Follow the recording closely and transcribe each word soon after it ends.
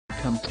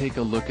Come take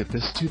a look at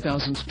this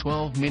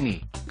 2012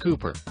 Mini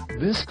Cooper.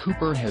 This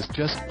Cooper has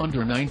just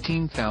under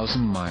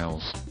 19,000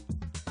 miles.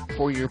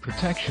 For your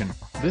protection,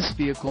 this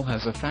vehicle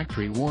has a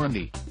factory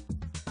warranty.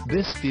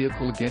 This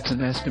vehicle gets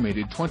an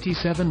estimated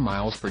 27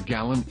 miles per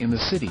gallon in the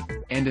city,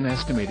 and an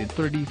estimated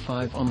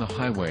 35 on the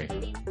highway.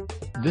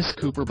 This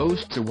Cooper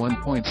boasts a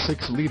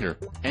 1.6-liter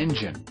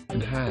engine,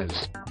 and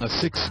has a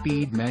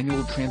 6-speed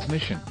manual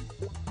transmission.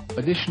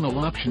 Additional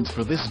options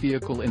for this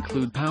vehicle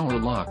include power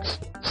locks,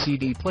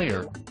 CD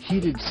player,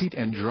 heated seat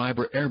and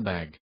driver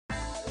airbag.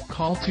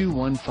 Call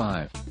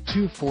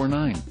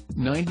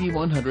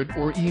 215-249-9100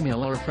 or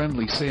email our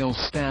friendly sales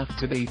staff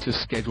today to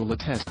schedule a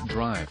test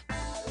drive.